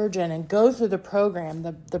bariatric surgeon and go through the program,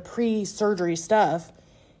 the pre-surgery stuff,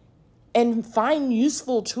 and find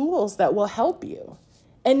useful tools that will help you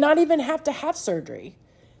and not even have to have surgery.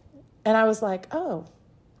 And I was like, oh,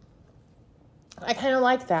 I kind of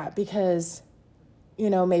like that, because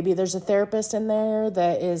maybe there's a therapist in there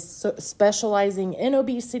that is specializing in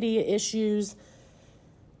obesity issues.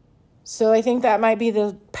 So I think that might be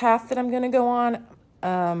the path that I'm going to go on.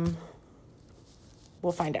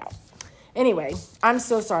 We'll find out. Anyway, I'm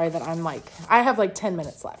so sorry that I have 10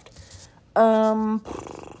 minutes left.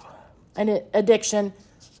 Addiction.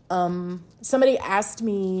 Somebody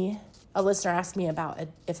a listener asked me about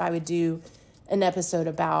if I would do an episode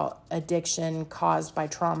about addiction caused by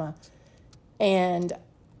trauma. And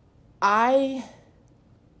I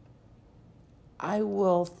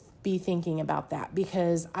will be thinking about that,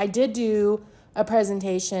 because I did do a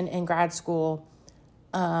presentation in grad school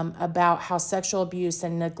about how sexual abuse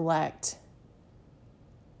and neglect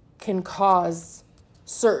can cause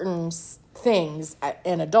certain things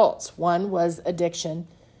in adults. One was addiction,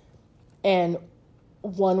 and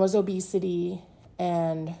one was obesity,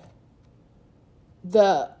 and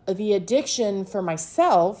the addiction for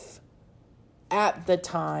myself at the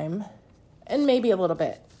time, and maybe a little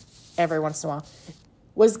bit every once in a while,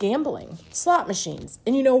 was gambling, slot machines.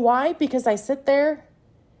 And you know why? Because I sit there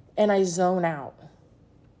and I zone out.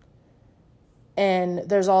 And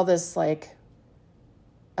there's all this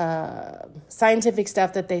scientific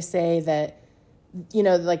stuff that they say that,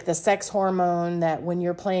 the sex hormone, that when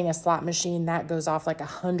you're playing a slot machine, that goes off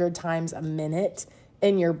 100 times a minute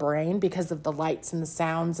in your brain because of the lights and the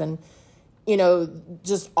sounds and,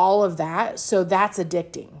 just all of that. So that's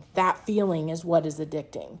addicting. That feeling is what is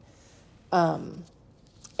addicting. And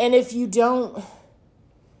if you don't,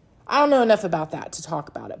 I don't know enough about that to talk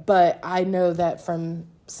about it, but I know that from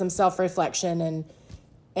some self-reflection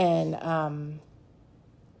and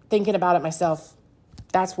thinking about it myself,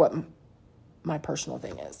 that's what my personal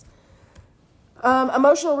thing is.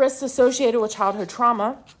 Emotional risks associated with childhood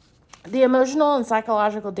trauma. The emotional and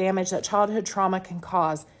psychological damage that childhood trauma can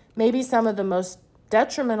cause may be some of the most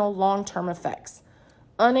detrimental long-term effects.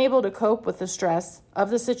 Unable to cope with the stress of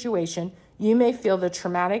the situation, you may feel the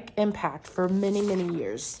traumatic impact for many, many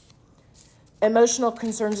years. Emotional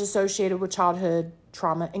concerns associated with childhood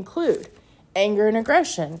trauma include anger and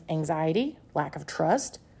aggression, anxiety, lack of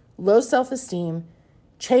trust, low self-esteem,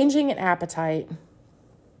 changing in appetite,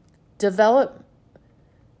 development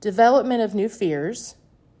of new fears,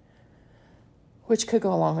 which could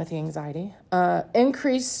go along with the anxiety,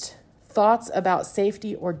 increased thoughts about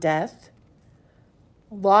safety or death,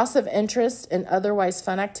 loss of interest in otherwise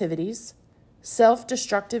fun activities,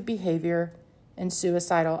 self-destructive behavior, and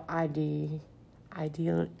suicidal ideation.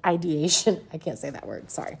 I can't say that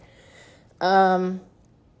word, sorry. I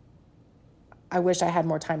wish I had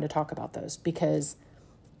more time to talk about those because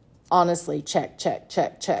honestly, check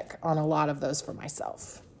on a lot of those for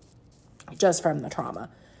myself, just from the trauma.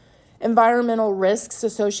 Environmental risks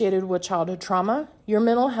associated with childhood trauma. Your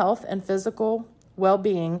mental health and physical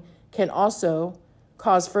well-being can also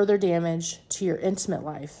cause further damage to your intimate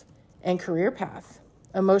life and career path.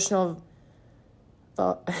 Emotional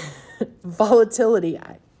volatility.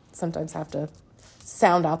 I sometimes have to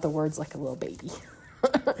sound out the words like a little baby.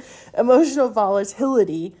 Emotional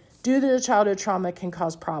volatility due to childhood trauma can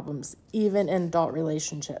cause problems, even in adult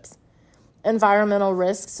relationships. Environmental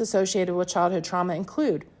risks associated with childhood trauma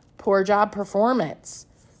include poor job performance,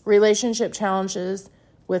 relationship challenges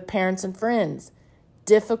with parents and friends,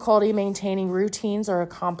 difficulty maintaining routines or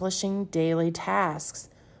accomplishing daily tasks,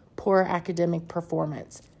 poor academic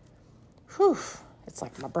performance. It's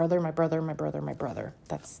like my brother.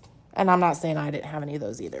 And I'm not saying I didn't have any of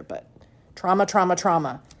those either, but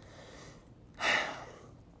trauma.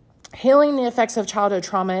 Healing the effects of childhood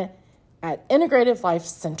trauma at Integrative Life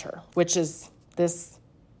Center, which is this,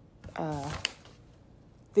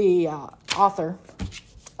 the author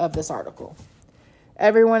of this article.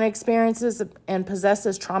 Everyone experiences and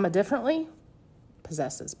processes trauma differently.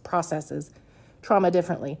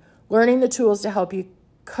 Learning the tools to help you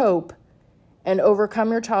cope and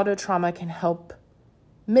overcome your childhood trauma can help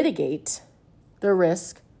mitigate the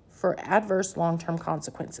risk for adverse long-term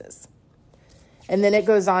consequences. And then it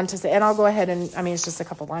goes on to say, and I'll go ahead and, it's just a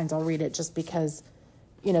couple lines. I'll read it just because,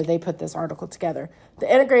 they put this article together. The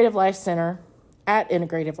Integrative Life Center, at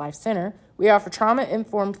Integrative Life Center, we offer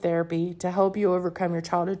trauma-informed therapy to help you overcome your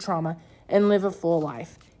childhood trauma and live a full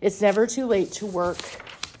life. It's never too late to work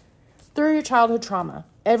through your childhood trauma.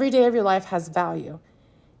 Every day of your life has value,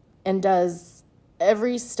 and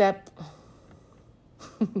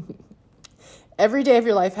every day of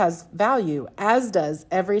your life has value, as does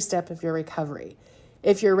every step of your recovery.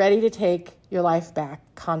 If you're ready to take your life back,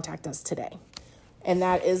 contact us today. And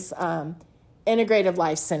that is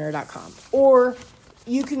integrativelifecenter.com. Or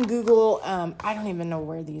you can Google, I don't even know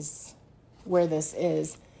where this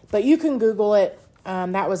is, but you can Google it.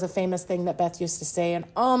 That was a famous thing that Beth used to say in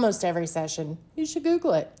almost every session. You should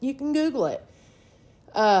Google it. You can Google it.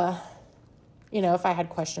 If I had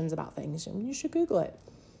questions about things, you should Google it.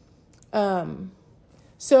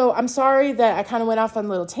 So I'm sorry that I kind of went off on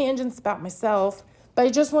little tangents about myself, but I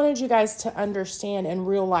just wanted you guys to understand in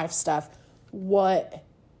real life stuff what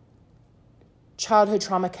childhood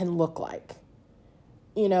trauma can look like.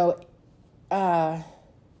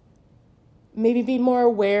 Maybe be more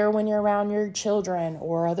aware when you're around your children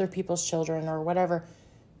or other people's children or whatever.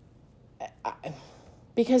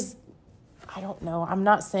 Because I don't know, I'm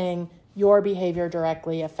not saying your behavior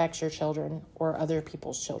directly affects your children or other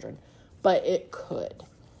people's children, but it could.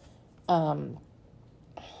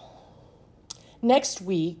 Next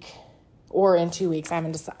week or in 2 weeks,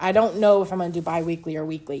 I don't know if I'm going to do bi-weekly or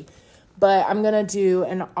weekly, but I'm going to do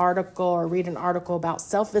an article or read an article about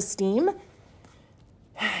self-esteem.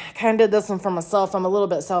 Kind of did this one for myself. I'm a little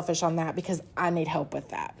bit selfish on that because I need help with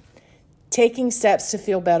that. Taking steps to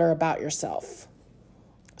feel better about yourself.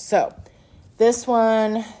 So this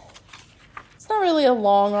one, it's not really a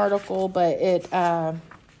long article, but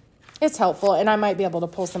it's helpful, and I might be able to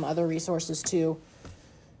pull some other resources too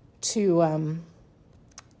to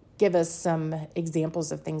give us some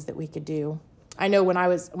examples of things that we could do. I know when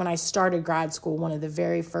I started grad school, one of the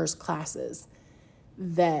very first classes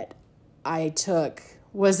that I took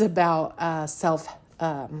was about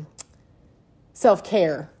self-care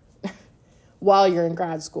while you're in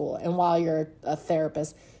grad school and while you're a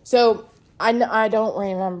therapist. So I don't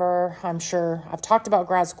remember, I'm sure I've talked about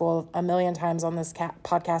grad school a million times on this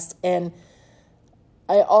podcast. And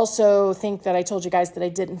I also think that I told you guys that I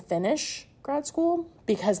didn't finish grad school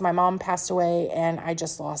because my mom passed away and I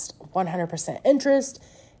just lost 100% interest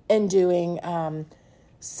and doing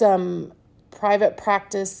some private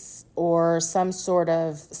practice or some sort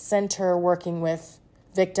of center working with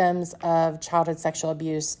victims of childhood sexual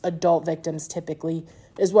abuse, adult victims typically,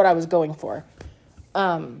 is what I was going for.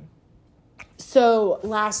 So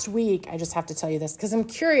last week, I just have to tell you this because I'm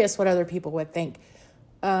curious what other people would think.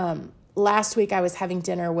 Last week, I was having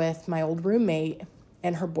dinner with my old roommate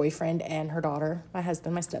and her boyfriend and her daughter, my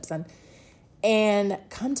husband, my stepson. And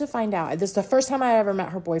come to find out, this is the first time I ever met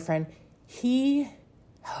her boyfriend. He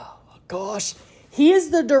is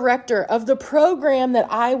the director of the program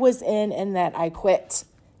that I was in and that I quit.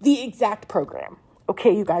 The exact program.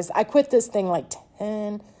 Okay, you guys, I quit this thing like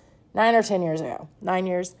 9 or 10 years ago, 9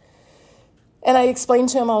 years. And I explained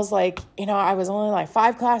to him, I was like, I was only like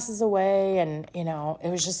 5 classes away and, it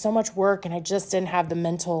was just so much work and I just didn't have the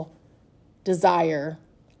mental desire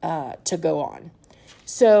to go on.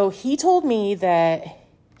 So he told me that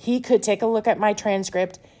he could take a look at my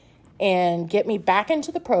transcript and get me back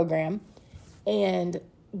into the program and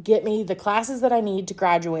get me the classes that I need to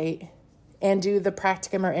graduate and do the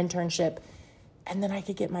practicum or internship, and then I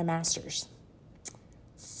could get my master's.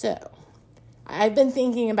 So I've been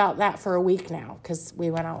thinking about that for a week now because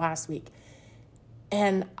we went out last week.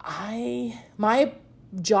 And my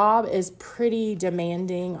job is pretty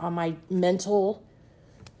demanding on my mental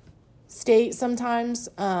state sometimes.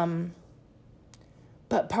 But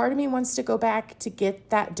part of me wants to go back to get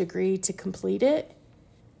that degree to complete it.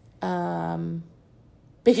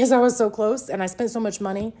 Because I was so close and I spent so much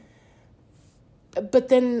money. But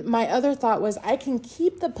then my other thought was I can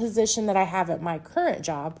keep the position that I have at my current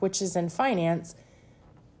job, which is in finance,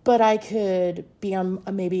 but I could be on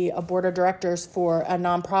maybe a board of directors for a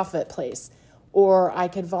nonprofit place, or I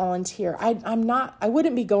could volunteer. I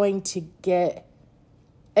wouldn't be going to get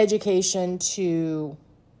education to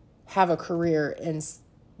have a career in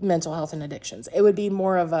mental health and addictions. It would be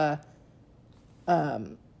more of a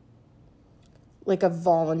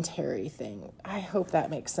voluntary thing. I hope that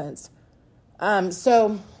makes sense.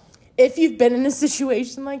 So if you've been in a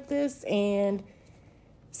situation like this and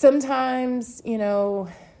sometimes,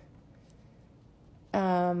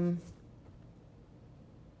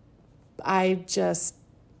 I just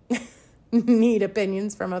need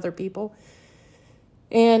opinions from other people.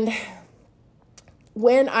 And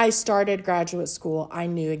when I started graduate school, I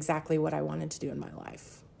knew exactly what I wanted to do in my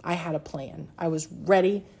life. I had a plan. I was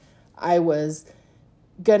ready. I was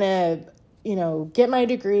going to get my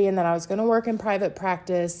degree, and then I was going to work in private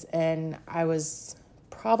practice, and I was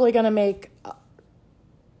probably going to make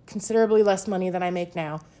considerably less money than I make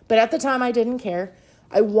now. But at the time, I didn't care.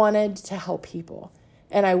 I wanted to help people,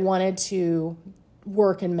 and I wanted to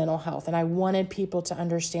work in mental health, and I wanted people to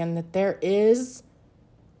understand that there is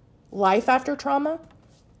life after trauma.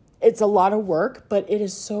 It's a lot of work, but it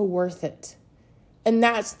is so worth it. And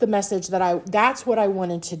that's the message that's what I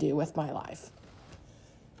wanted to do with my life.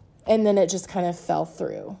 And then it just kind of fell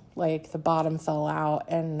through, like the bottom fell out,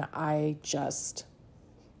 and I just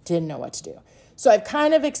didn't know what to do. So I've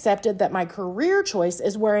kind of accepted that my career choice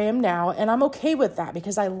is where I am now, and I'm okay with that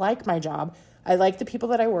because I like my job. I like the people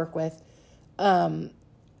that I work with. I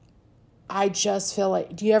just feel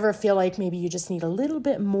like, do you ever feel like maybe you just need a little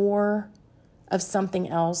bit more of something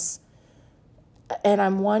else? And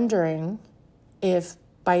I'm wondering if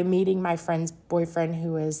by meeting my friend's boyfriend,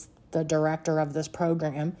 who is the director of this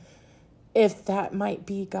program, if that might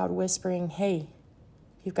be God whispering, hey,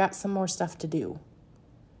 you've got some more stuff to do.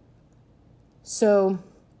 So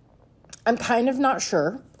I'm kind of not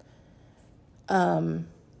sure. So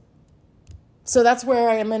that's where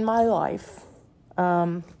I am in my life.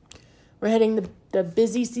 We're hitting the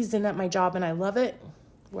busy season at my job, and I love it,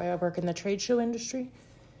 where I work in the trade show industry.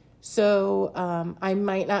 So I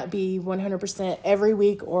might not be 100% every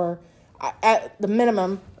week, or at the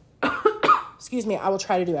minimum, excuse me, I will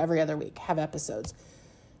try to do every other week, have episodes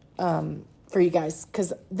for you guys,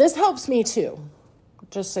 because this helps me too,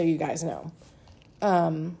 just so you guys know.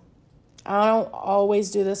 I don't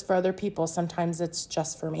always do this for other people. Sometimes it's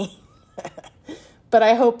just for me, but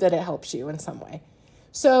I hope that it helps you in some way.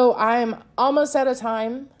 So I'm almost out of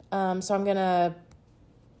time, so I'm going to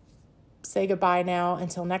say goodbye now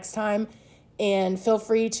until next time, and feel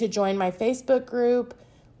free to join my Facebook group,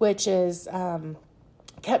 which is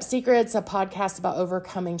Kept Secrets, a podcast about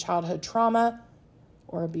overcoming childhood trauma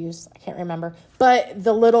or abuse. I can't remember. But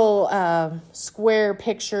the little square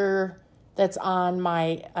picture that's on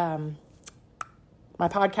my my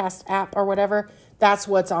podcast app or whatever, that's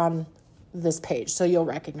what's on this page. So you'll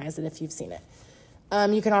recognize it if you've seen it.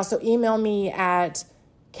 You can also email me at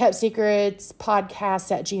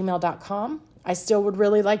keptsecretspodcast@gmail.com. I still would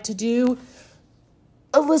really like to do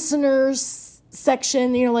a listeners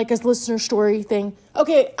section, like a listener story thing.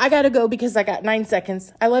 Okay, I got to go because I got 9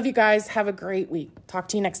 seconds. I love you guys. Have a great week. Talk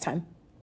to you next time.